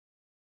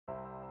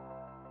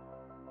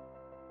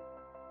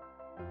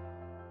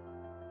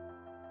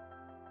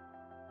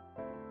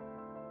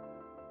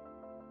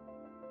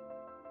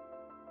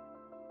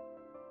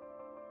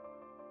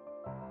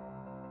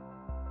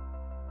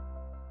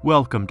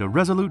Welcome to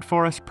Resolute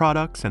Forest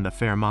Products and the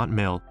Fairmont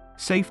Mill.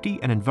 Safety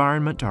and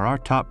environment are our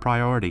top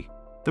priority.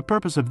 The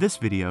purpose of this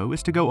video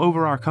is to go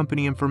over our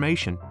company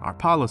information, our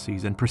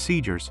policies and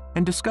procedures,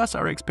 and discuss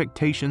our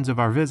expectations of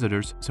our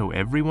visitors so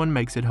everyone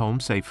makes it home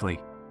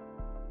safely.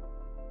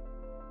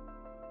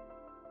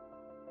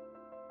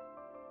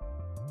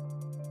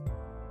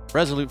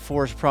 Resolute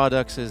Forest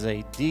Products is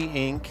a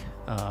de-ink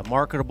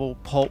marketable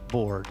pulp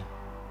board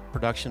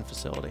production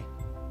facility.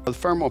 The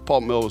Fairmont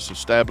Pulp Mill was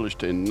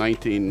established in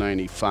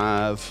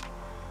 1995.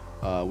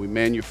 We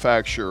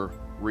manufacture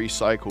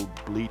recycled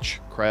bleach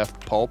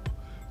kraft pulp,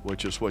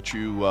 which is what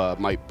you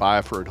might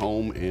buy for at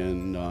home,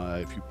 and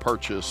if you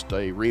purchased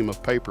a ream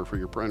of paper for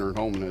your printer at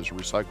home and has a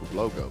recycled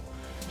logo,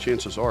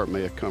 chances are it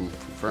may have come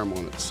from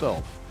Fairmont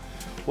itself.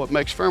 What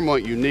makes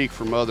Fairmont unique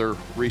from other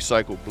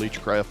recycled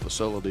bleach kraft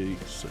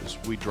facilities is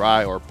we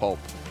dry our pulp,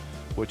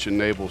 which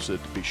enables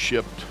it to be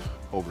shipped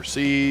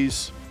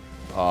overseas,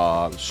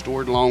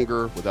 stored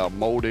longer without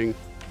molding.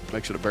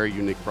 Makes it a very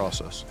unique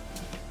process.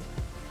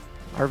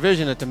 Our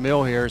vision at the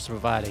mill here is to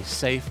provide a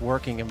safe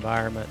working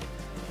environment,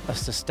 a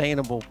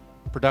sustainable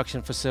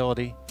production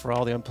facility for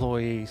all the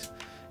employees,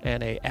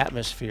 and an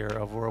atmosphere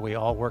of where we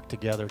all work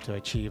together to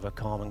achieve a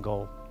common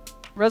goal.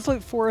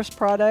 Resolute Forest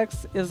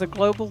Products is a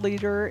global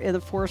leader in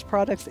the forest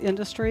products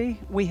industry.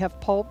 We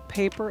have pulp,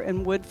 paper,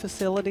 and wood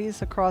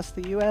facilities across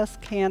the U.S.,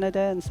 Canada,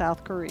 and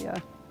South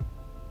Korea.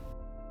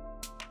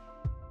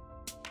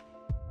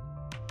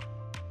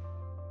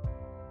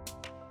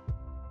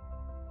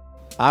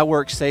 I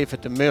work safe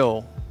at the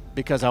mill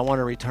because I want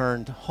to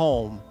return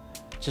home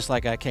just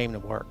like I came to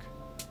work.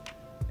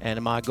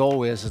 And my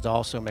goal is to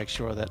also make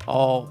sure that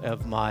all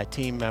of my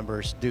team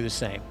members do the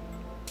same.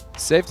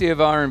 Safety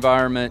of our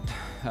environment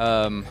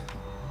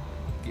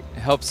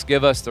helps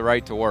give us the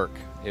right to work.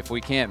 If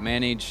we can't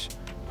manage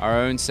our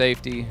own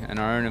safety and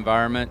our own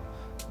environment,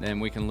 then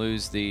we can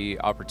lose the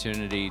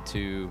opportunity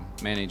to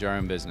manage our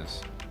own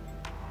business.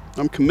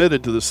 I'm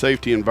committed to the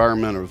safety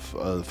environment of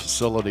the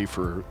facility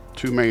for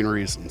two main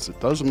reasons. It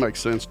doesn't make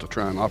sense to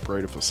try and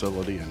operate a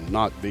facility and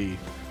not be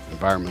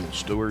environmental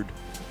steward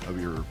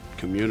of your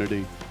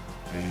community,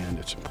 and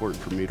it's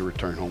important for me to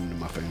return home to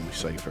my family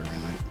safe every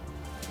night.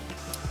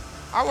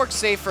 I work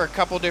safe for a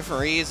couple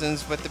different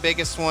reasons, but the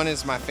biggest one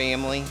is my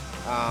family.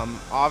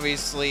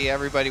 Obviously,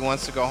 everybody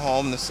wants to go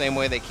home the same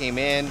way they came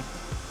in.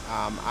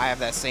 I have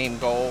that same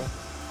goal.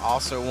 I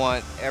also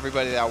want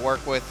everybody that I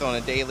work with on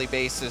a daily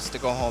basis to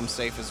go home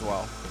safe as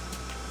well.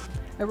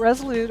 At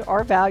Resolute,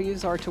 our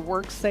values are to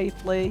work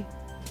safely,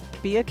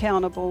 be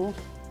accountable,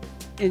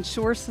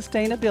 ensure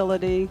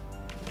sustainability,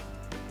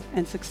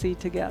 and succeed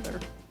together.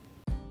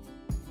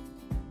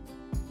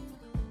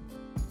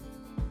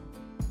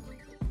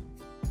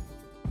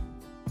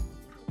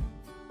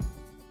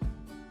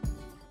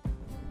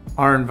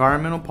 Our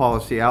environmental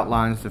policy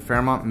outlines the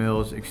Fairmont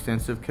Mill's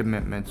extensive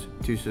commitments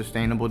to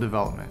sustainable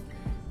development.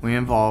 We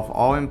involve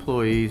all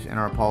employees in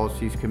our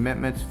policy's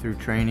commitments through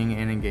training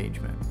and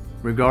engagement.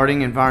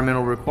 Regarding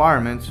environmental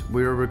requirements,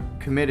 we are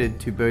committed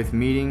to both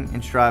meeting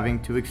and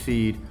striving to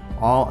exceed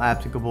all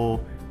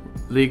applicable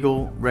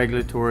legal,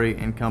 regulatory,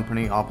 and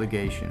company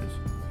obligations.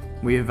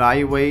 We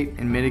evaluate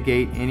and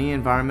mitigate any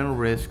environmental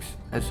risks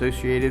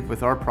associated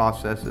with our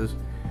processes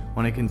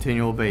on a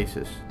continual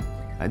basis.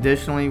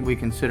 Additionally, we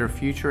consider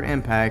future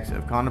impacts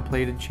of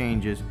contemplated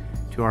changes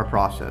to our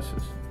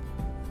processes.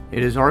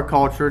 It is our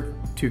culture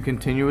to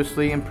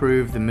continuously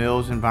improve the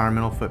mill's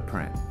environmental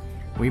footprint.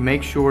 We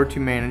make sure to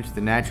manage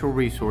the natural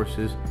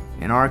resources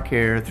in our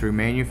care through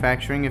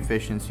manufacturing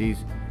efficiencies,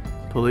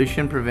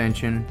 pollution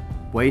prevention,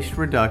 waste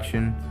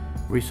reduction,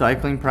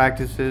 recycling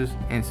practices,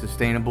 and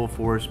sustainable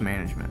forest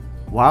management.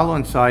 While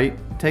on site,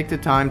 take the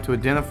time to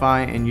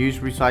identify and use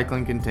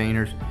recycling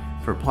containers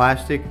for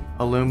plastic,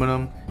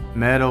 aluminum,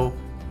 metal,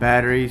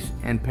 batteries,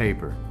 and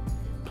paper.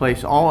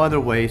 Place all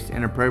other waste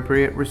in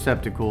appropriate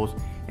receptacles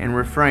and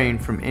refrain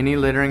from any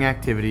littering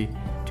activity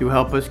to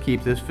help us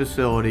keep this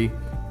facility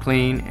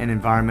clean and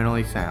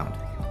environmentally sound.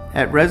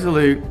 At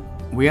Resolute,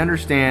 we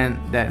understand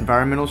that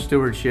environmental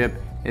stewardship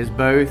is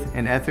both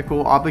an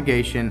ethical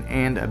obligation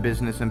and a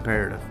business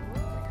imperative.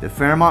 The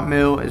Fairmont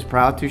Mill is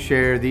proud to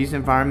share these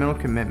environmental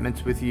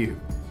commitments with you,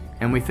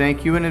 and we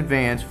thank you in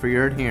advance for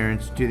your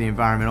adherence to the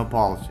environmental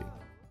policy.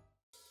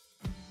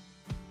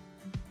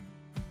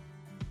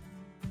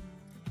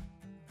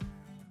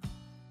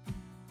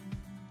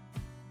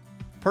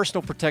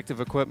 Personal protective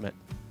equipment,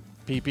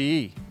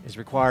 PPE, is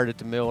required at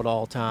the mill at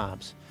all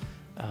times.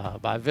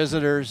 By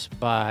visitors,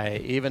 by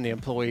even the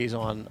employees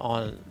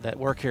that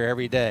work here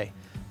every day.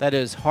 That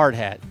is hard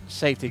hat,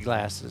 safety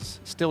glasses,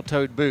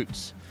 steel-toed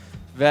boots,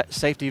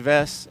 safety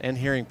vests, and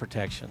hearing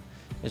protection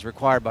is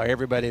required by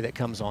everybody that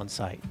comes on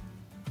site.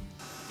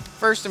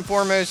 First and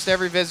foremost,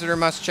 every visitor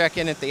must check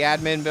in at the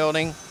admin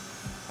building.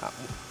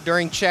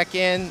 During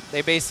check-in,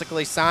 they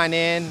basically sign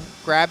in,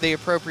 grab the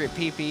appropriate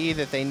PPE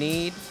that they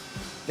need.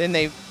 Then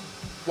they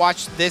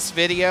watch this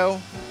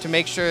video to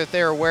make sure that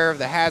they're aware of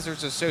the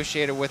hazards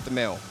associated with the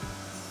mill.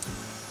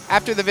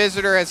 After the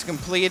visitor has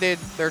completed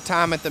their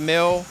time at the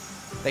mill,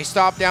 they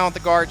stop down at the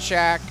guard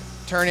shack,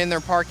 turn in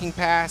their parking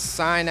pass,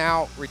 sign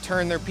out,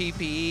 return their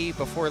PPE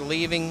before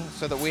leaving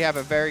so that we have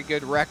a very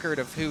good record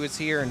of who is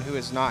here and who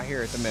is not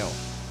here at the mill.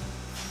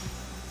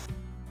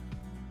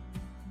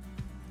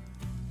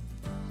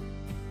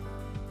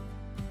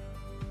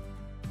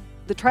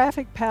 The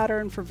traffic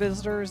pattern for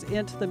visitors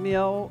into the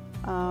mill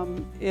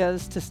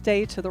is to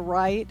stay to the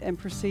right and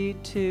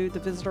proceed to the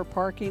visitor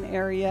parking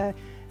area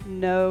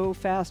no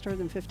faster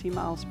than 15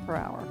 miles per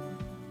hour.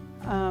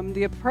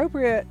 The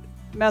appropriate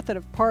method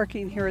of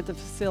parking here at the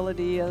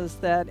facility is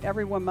that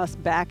everyone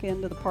must back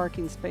into the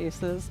parking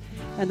spaces,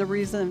 and the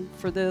reason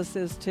for this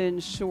is to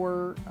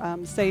ensure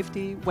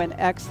safety when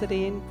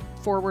exiting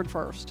forward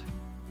first.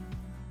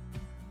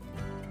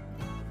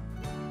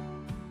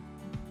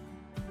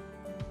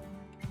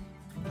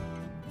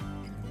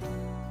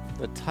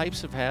 The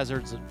types of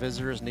hazards that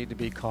visitors need to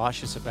be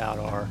cautious about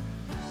are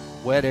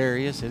wet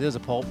areas. It is a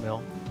pulp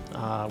mill.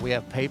 We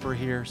have paper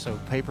here, so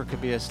paper could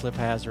be a slip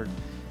hazard.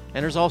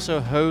 And there's also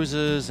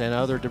hoses and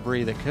other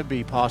debris that could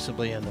be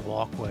possibly in the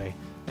walkway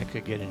that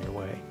could get in your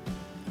way.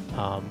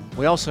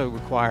 We also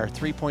require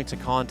 3 points of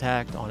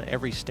contact on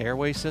every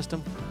stairway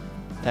system.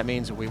 That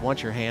means that we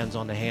want your hands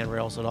on the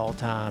handrails at all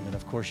time, and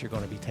of course you're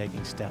going to be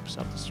taking steps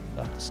up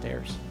the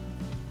stairs.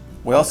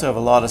 We also have a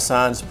lot of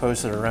signs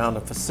posted around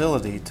the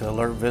facility to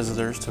alert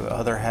visitors to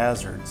other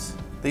hazards.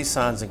 These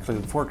signs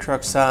include fork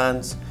truck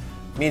signs,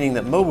 meaning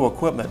that mobile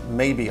equipment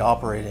may be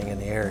operating in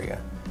the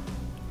area.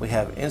 We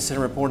have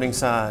incident reporting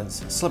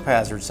signs, slip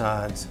hazard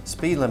signs,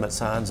 speed limit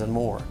signs, and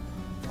more.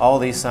 All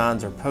these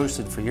signs are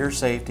posted for your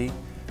safety,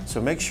 so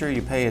make sure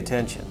you pay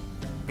attention.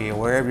 Be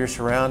aware of your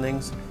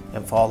surroundings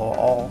and follow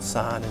all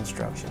sign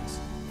instructions.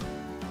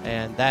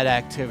 And that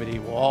activity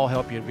will all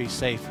help you to be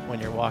safe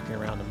when you're walking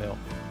around the mill.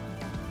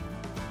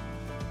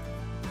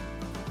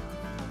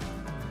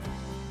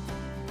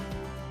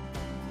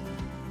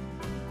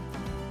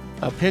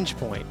 A pinch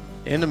point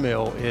in the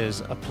mill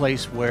is a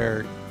place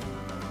where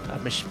a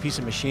piece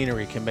of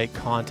machinery can make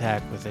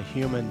contact with a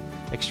human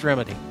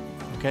extremity,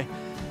 okay?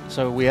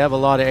 So we have a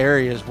lot of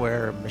areas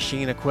where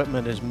machine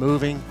equipment is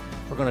moving.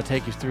 We're going to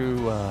take you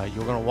through,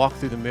 you're going to walk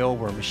through the mill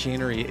where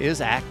machinery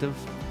is active,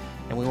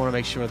 and we want to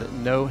make sure that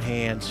no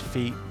hands,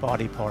 feet,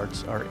 body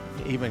parts are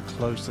even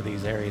close to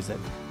these areas that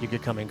you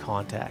could come in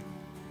contact.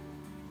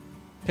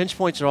 Pinch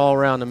points are all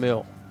around the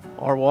mill.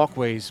 Our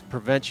walkways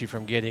prevent you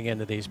from getting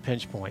into these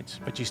pinch points,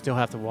 but you still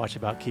have to watch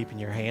about keeping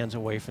your hands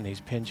away from these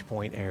pinch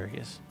point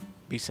areas.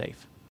 Be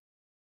safe.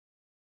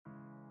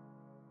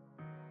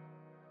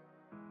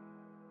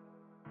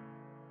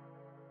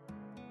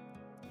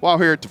 While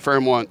here at the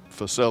Fairmont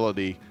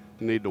facility,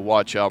 you need to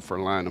watch out for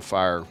line of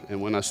fire. And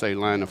when I say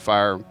line of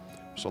fire,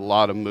 there's a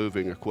lot of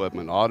moving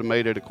equipment,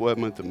 automated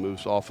equipment that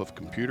moves off of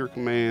computer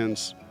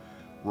commands,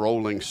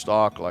 rolling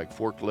stock like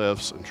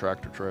forklifts and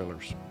tractor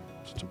trailers.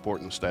 So it's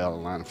important to stay out of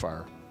the line of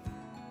fire.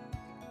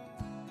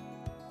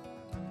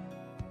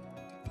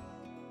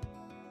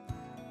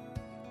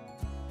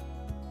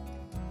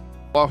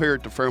 While here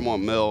at the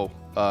Fairmont Mill,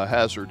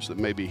 hazards that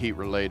may be heat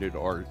related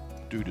are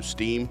due to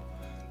steam.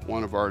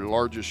 One of our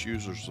largest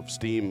users of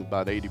steam,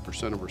 about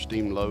 80% of our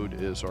steam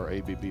load, is our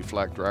ABB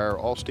flat dryer.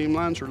 All steam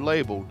lines are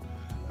labeled,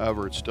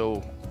 however, it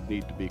still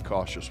need to be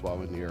cautious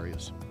while in the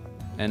areas.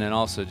 And then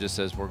also, just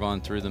as we're going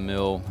through the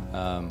mill,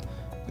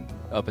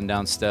 up and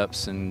down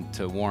steps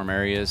into warm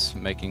areas,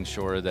 making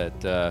sure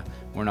that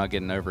we're not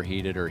getting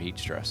overheated or heat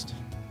stressed.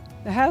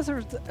 The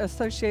hazards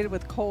associated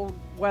with cold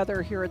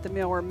weather here at the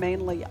mill are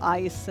mainly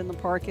ice in the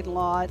parking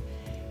lot,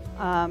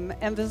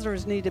 and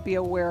visitors need to be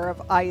aware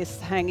of ice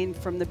hanging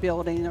from the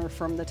building or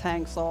from the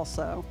tanks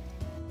also.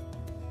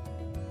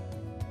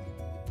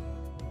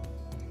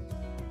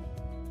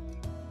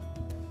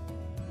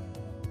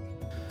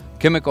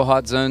 Chemical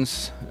hot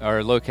zones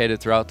are located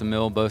throughout the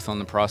mill, both on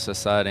the process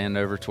side and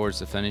over towards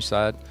the finish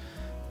side.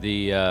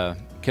 The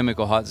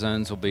chemical hot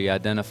zones will be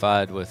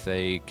identified with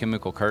a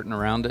chemical curtain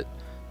around it,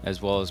 as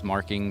well as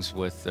markings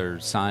with their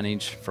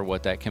signage for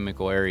what that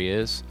chemical area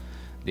is.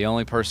 The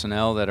only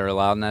personnel that are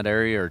allowed in that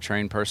area are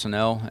trained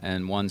personnel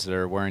and ones that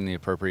are wearing the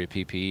appropriate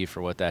PPE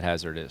for what that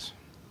hazard is.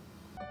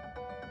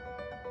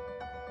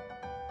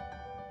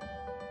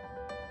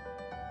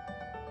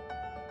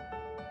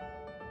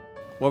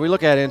 Well, we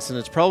look at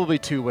incidents probably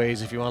two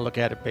ways if you want to look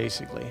at it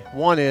basically.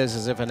 One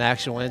is if an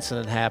actual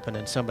incident happened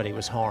and somebody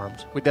was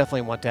harmed. We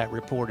definitely want that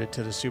reported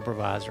to the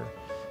supervisor.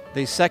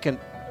 The second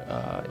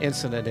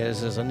incident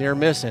is a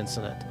near-miss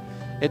incident.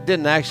 It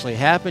didn't actually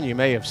happen. You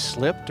may have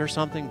slipped or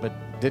something, but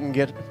didn't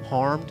get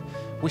harmed.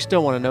 We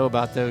still want to know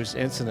about those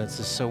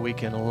incidences so we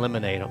can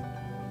eliminate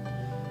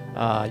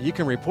them. You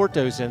can report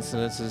those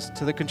incidences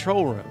to the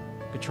control room.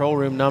 Control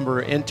room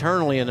number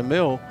internally in the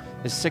mill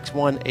is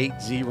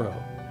 6180.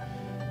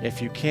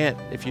 If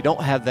you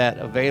don't have that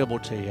available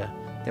to you,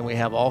 then we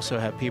also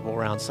have people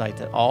around site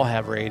that all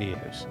have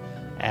radios.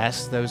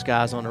 Ask those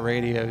guys on the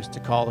radios to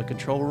call the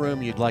control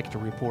room you'd like to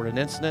report an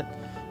incident,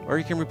 or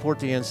you can report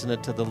the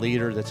incident to the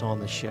leader that's on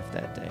the shift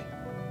that day.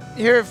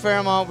 Here at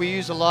Fairmont, we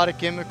use a lot of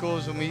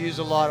chemicals and we use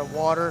a lot of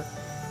water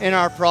in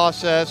our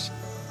process.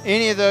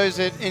 Any of those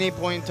at any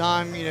point in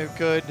time,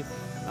 could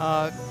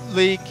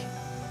leak.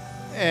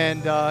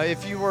 And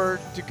if you were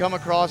to come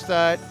across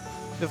that,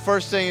 the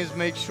first thing is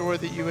make sure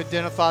that you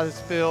identify the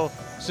spill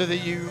so that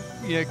you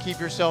keep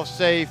yourself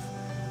safe.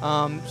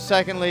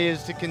 Secondly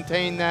is to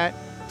contain that,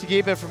 to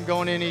keep it from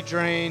going any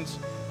drains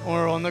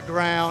or on the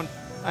ground,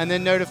 and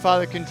then notify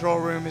the control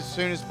room as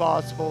soon as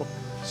possible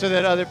so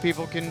that other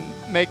people can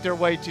make their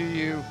way to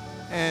you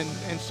and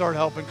start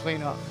helping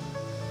clean up.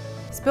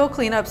 Spill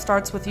cleanup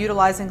starts with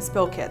utilizing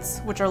spill kits,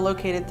 which are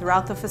located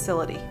throughout the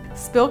facility.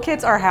 Spill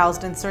kits are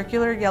housed in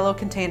circular yellow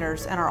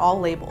containers and are all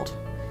labeled.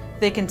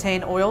 They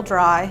contain oil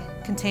dry,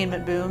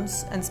 containment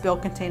booms, and spill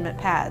containment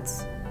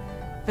pads.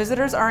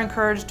 Visitors are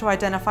encouraged to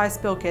identify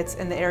spill kits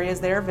in the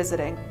areas they are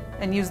visiting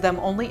and use them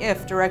only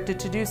if directed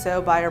to do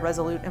so by a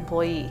Resolute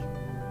employee.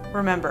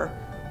 Remember,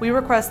 we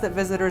request that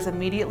visitors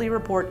immediately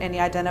report any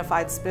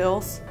identified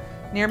spills,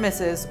 near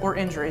misses, or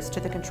injuries to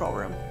the control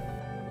room.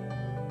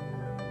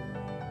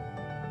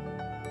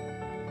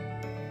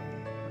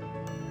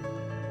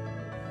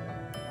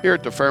 Here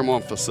at the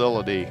Fairmont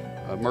facility,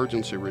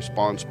 emergency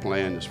response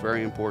plan is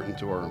very important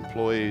to our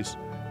employees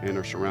and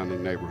our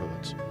surrounding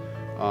neighborhoods.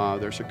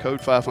 There's a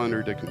code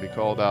 500 that can be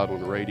called out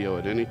on the radio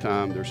at any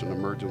time there's an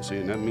emergency,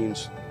 and that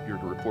means you're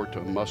to report to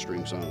a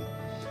mustering zone.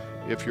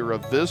 If you're a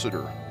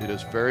visitor, it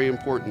is very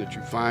important that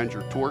you find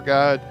your tour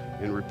guide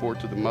and report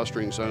to the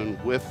mustering zone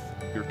with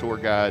your tour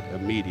guide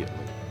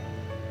immediately.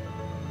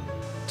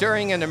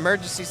 During an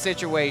emergency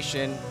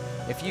situation,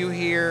 if you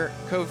hear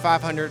code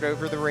 500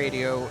 over the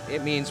radio,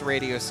 it means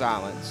radio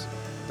silence.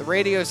 The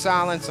radio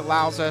silence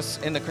allows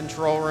us in the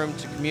control room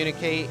to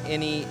communicate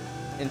any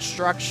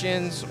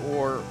instructions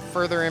or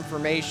further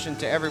information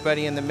to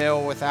everybody in the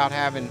mill without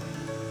having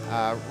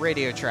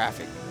radio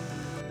traffic.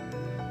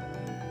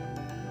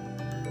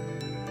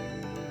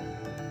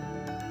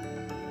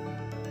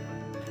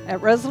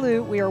 At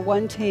Resolute, we are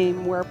one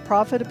team where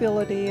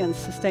profitability and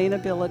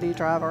sustainability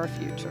drive our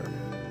future.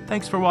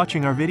 Thanks for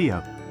watching our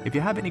video. If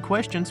you have any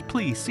questions,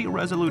 please see a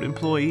Resolute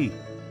employee.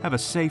 Have a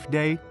safe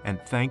day, and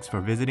thanks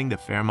for visiting the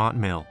Fairmont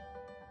Mill.